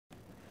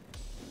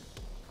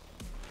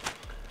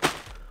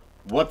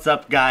What's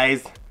up,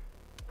 guys?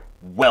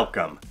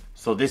 Welcome.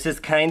 So this is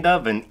kind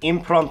of an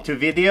impromptu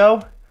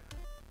video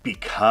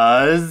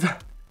because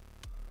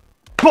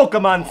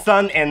Poekmon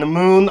Sun and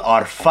Moon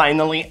are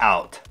finally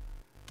out.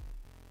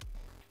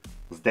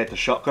 Was that a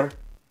shocker?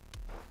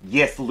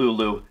 Yes,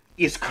 Lulu.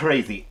 It's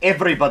crazy.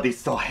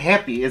 Everybody's so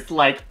happy. It's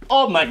like,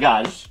 oh my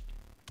gosh.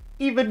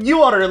 Even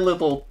you are a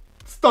little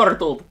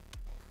startled.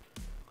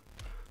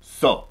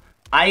 So,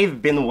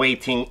 I've been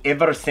waiting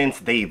ever since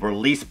they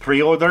released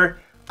pre-order.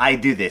 I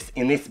do this,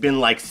 and it's been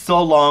like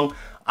so long.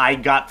 I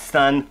got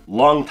Sun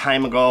long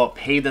time ago,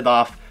 paid it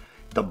off.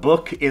 The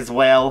book as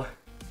well,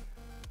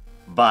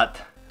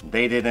 but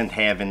they didn't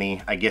have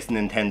any. I guess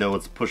Nintendo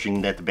was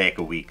pushing that back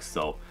a week,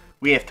 so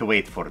we have to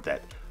wait for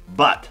that.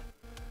 But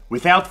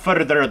without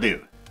further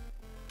ado,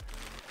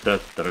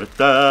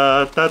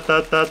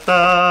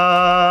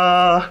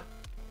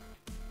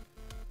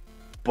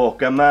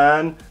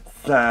 Poekmon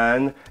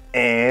Sun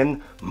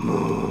and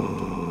Moon.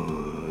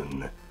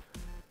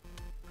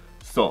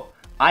 So,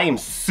 I am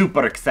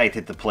super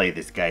excited to play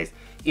this, guys.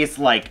 It's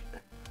like,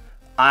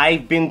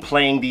 I've been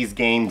playing these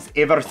games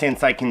ever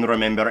since I can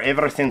remember,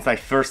 ever since I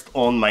first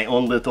owned my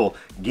own little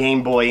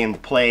Game Boy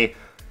and play.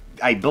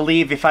 I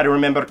believe, if I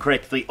remember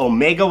correctly,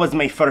 Omega was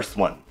my first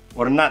one.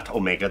 Or not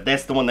Omega,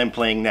 that's the one I'm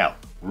playing now.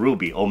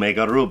 Ruby,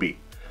 Omega Ruby.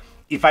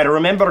 If I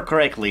remember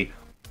correctly,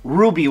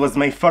 Ruby was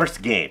my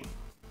first game.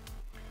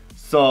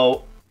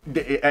 So,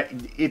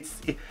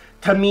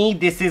 to me,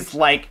 this is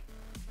like,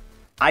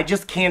 I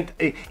just can't,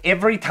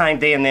 every time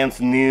they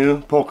announce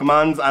new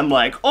Pokemons, I'm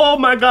like, oh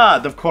my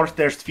god! Of course,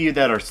 there's few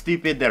that are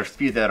stupid, there's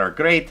few that are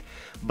great,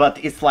 but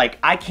it's like,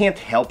 I can't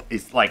help,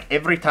 it's like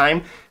every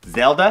time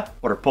Zelda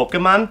or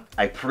Pokemon,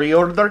 I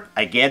pre-order,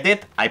 I get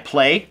it, I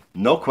play,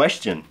 no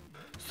question.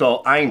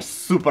 So I'm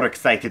super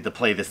excited to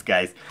play this,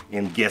 guys,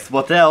 and guess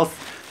what else?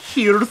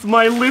 Here's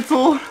my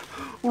little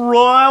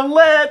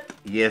Rowlet!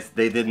 Yes,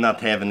 they did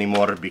not have any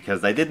more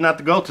because I did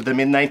not go to the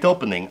midnight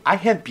opening. I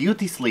had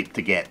beauty sleep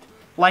to get.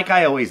 Like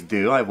I always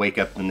do, I wake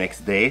up the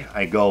next day,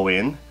 I go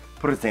in,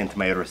 present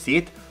my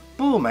receipt,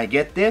 boom, I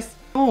get this,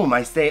 boom,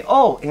 I say,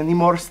 oh, any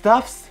more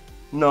stuffs?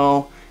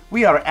 No,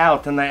 we are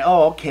out, and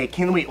oh, okay,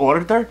 can we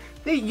order?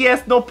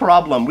 Yes, no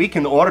problem, we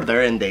can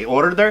order, and they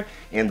order,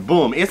 and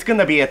boom, it's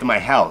gonna be at my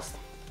house.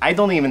 I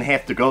don't even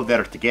have to go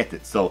there to get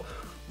it, so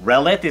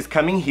Rowlet is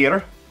coming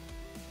here.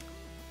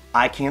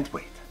 I can't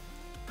wait.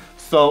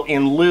 So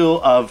in lieu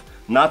of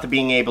not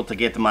being able to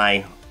get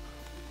my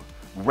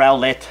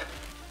Rowlet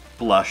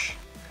blush,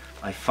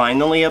 I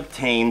finally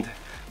obtained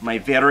my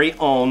very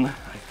own.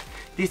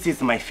 This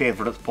is my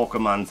favorite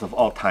Pokemons of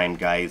all time,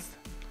 guys.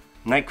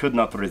 And I could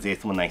not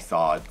resist when I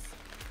saw it.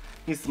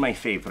 It's my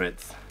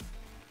favorites.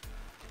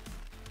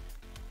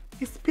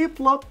 It's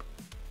Piplup.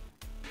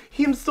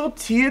 He's so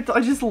cute.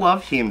 I just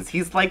love him.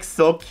 He's like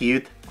so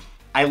cute.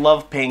 I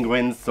love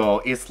penguins, so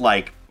it's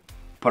like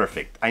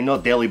perfect. I know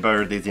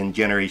Delibird is in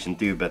Generation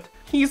 2, but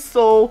he's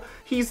so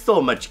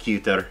much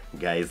cuter,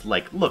 guys.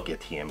 Like, look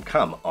at him.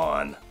 Come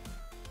on.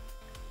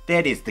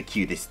 That is the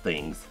cutest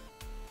things.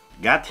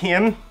 Got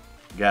him.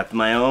 Got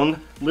my own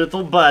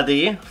little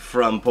buddy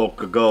from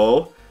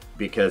PokeGo,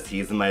 because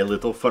he's my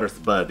little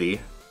first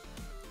buddy.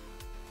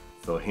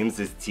 So him's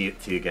is cute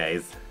too,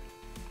 guys.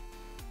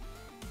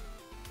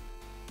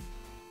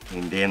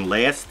 And then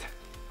last,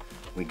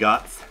 we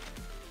got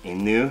a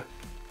new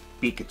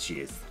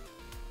Pikachu.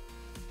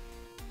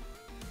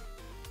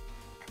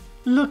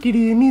 Look at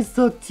him, he's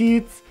so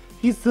cute.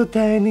 He's so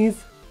tiny.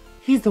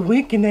 He's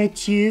winking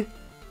at you.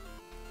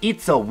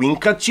 It's a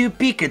Winkachu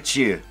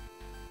Pikachu.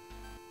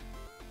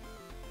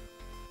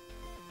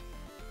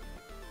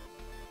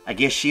 I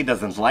guess she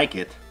doesn't like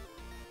it.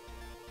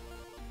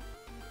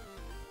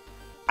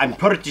 I'm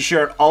pretty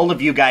sure all of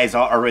you guys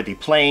are already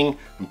playing.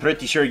 I'm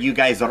pretty sure you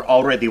guys are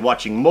already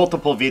watching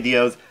multiple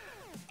videos.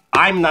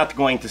 I'm not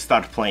going to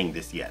start playing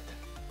this yet.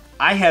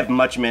 I have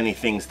many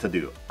things to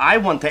do. I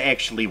want to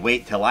actually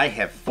wait till I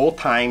have full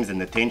times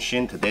and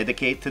attention to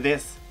dedicate to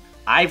this.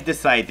 I've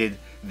decided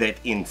that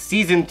in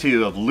Season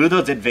 2 of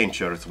Ludo's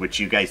Adventures, which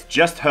you guys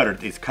just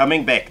heard is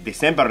coming back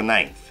December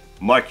 9th,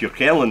 mark your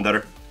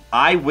calendar,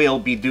 I will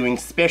be doing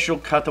special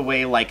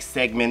cutaway-like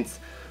segments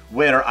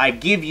where I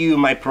give you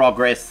my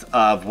progress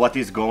of what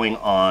is going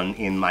on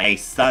in my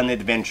Sun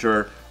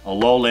adventure,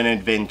 Alolan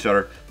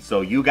adventure,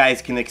 so you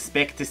guys can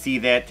expect to see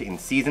that in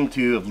Season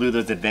 2 of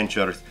Ludo's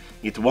Adventures.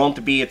 It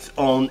won't be its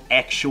own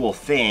actual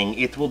thing,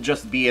 it will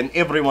just be an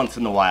every once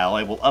in a while.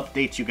 I will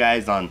update you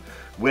guys on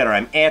where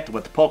I'm at,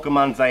 what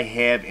Pokemons I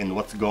have, and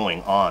what's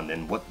going on,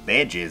 and what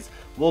badges.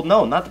 Well,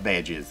 no, not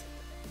badges.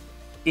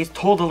 It's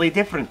totally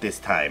different this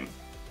time.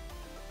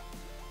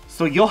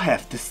 So you'll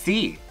have to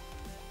see.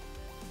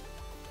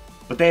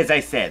 But as I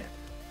said,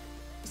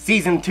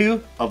 Season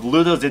 2 of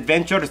Ludo's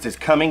Adventures is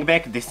coming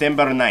back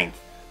December 9th.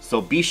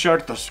 So be sure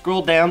to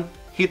scroll down,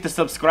 hit the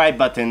subscribe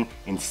button,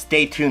 and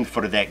stay tuned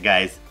for that,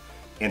 guys.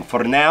 And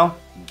for now,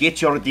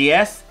 get your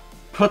DS,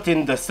 put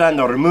in the Sun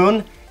or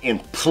Moon,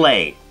 and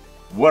play.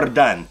 We're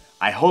done.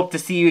 I hope to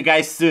see you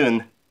guys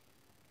soon.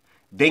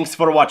 Thanks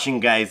for watching,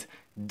 guys.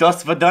 До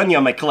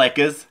свидания, my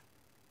clackers.